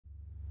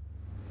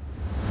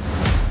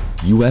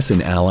U.S.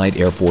 and allied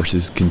air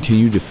forces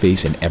continue to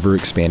face an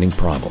ever-expanding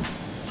problem.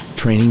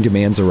 Training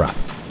demands are up,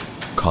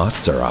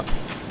 costs are up,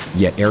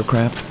 yet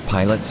aircraft,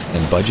 pilots,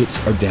 and budgets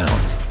are down.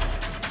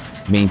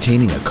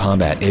 Maintaining a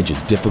combat edge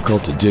is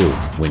difficult to do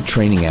when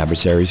training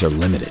adversaries are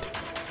limited.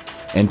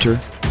 Enter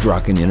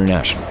Draken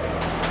International.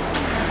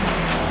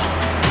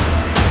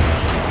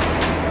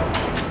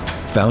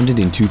 Founded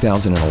in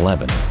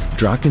 2011,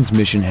 Draken's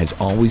mission has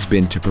always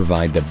been to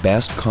provide the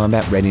best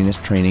combat readiness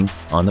training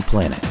on the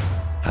planet.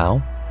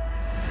 How?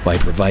 By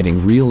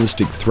providing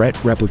realistic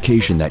threat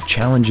replication that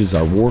challenges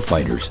our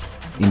warfighters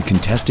in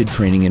contested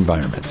training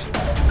environments.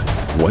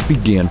 What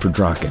began for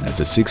Draken as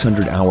a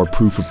 600-hour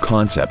proof of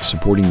concept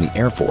supporting the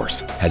Air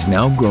Force has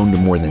now grown to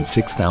more than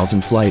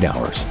 6,000 flight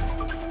hours,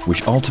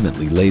 which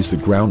ultimately lays the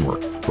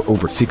groundwork for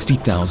over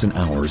 60,000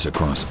 hours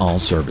across all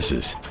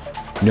services.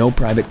 No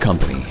private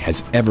company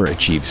has ever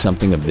achieved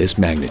something of this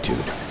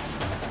magnitude.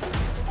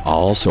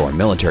 Also, our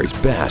military's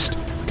best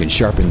can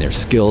sharpen their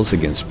skills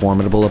against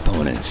formidable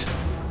opponents.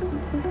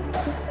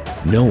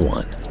 No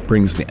one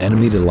brings the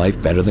enemy to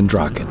life better than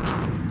Draken.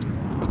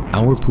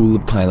 Our pool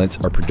of pilots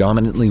are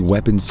predominantly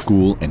weapons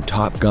school and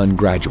Top Gun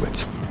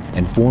graduates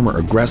and former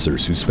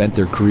aggressors who spent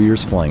their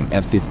careers flying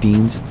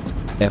F-15s,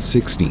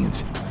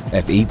 F-16s,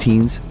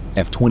 F-18s,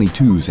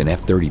 F-22s, and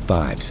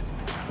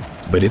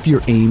F-35s. But if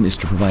your aim is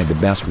to provide the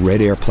best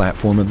Red Air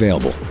platform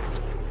available,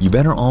 you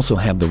better also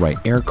have the right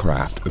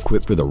aircraft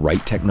equipped with the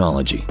right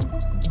technology.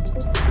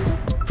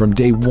 From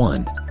day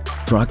one,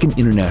 Draken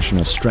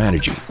International's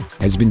strategy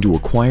has been to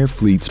acquire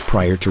fleets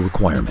prior to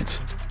requirements.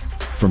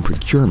 From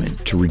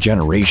procurement to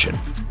regeneration,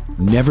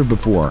 never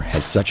before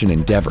has such an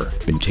endeavor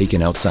been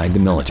taken outside the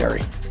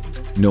military.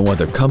 No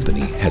other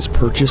company has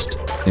purchased,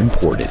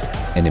 imported,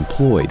 and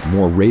employed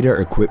more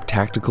radar-equipped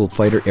tactical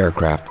fighter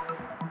aircraft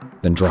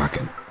than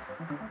Draken.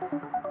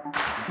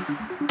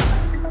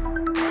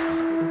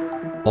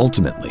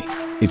 Ultimately,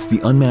 it's the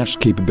unmatched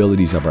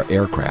capabilities of our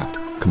aircraft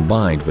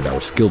combined with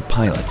our skilled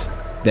pilots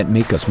that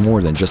make us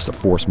more than just a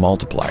force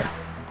multiplier.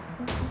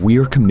 We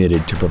are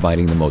committed to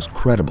providing the most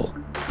credible,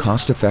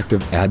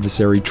 cost-effective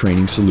adversary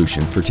training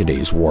solution for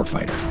today's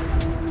warfighter.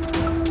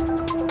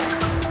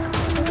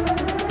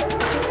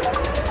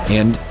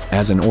 And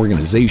as an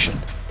organization,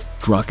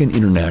 Draken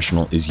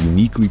International is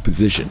uniquely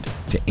positioned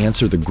to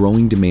answer the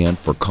growing demand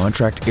for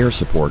contract air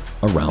support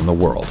around the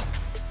world.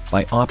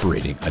 By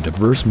operating a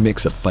diverse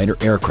mix of fighter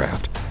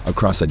aircraft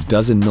across a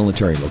dozen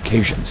military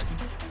locations,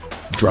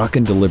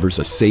 Draken delivers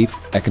a safe,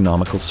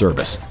 economical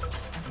service,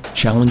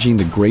 challenging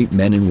the great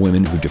men and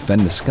women who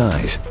defend the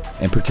skies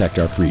and protect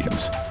our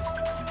freedoms.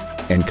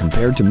 And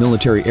compared to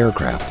military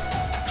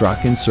aircraft,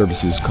 Draken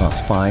services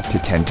cost 5 to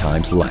 10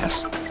 times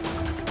less.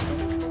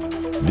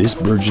 This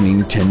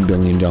burgeoning $10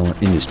 billion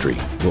industry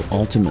will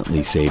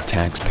ultimately save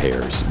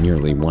taxpayers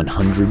nearly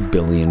 $100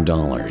 billion.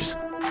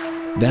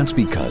 That's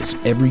because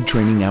every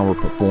training hour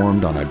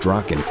performed on a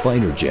Draken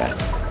fighter jet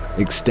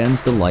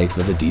extends the life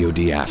of a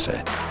DoD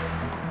asset.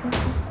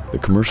 The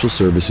commercial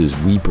services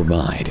we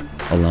provide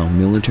allow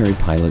military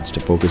pilots to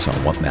focus on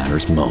what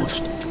matters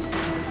most: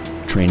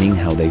 training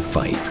how they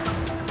fight.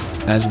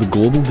 As the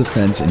global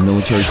defense and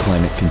military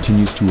climate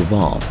continues to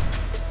evolve,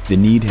 the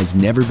need has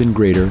never been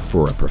greater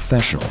for a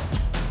professional,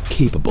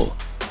 capable,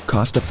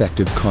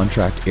 cost-effective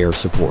contract air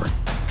support.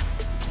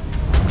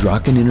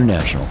 Draken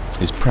International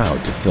is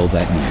proud to fill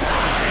that need.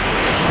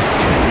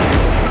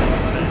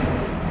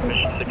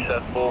 Mission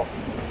successful.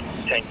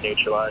 Tank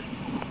neutralized.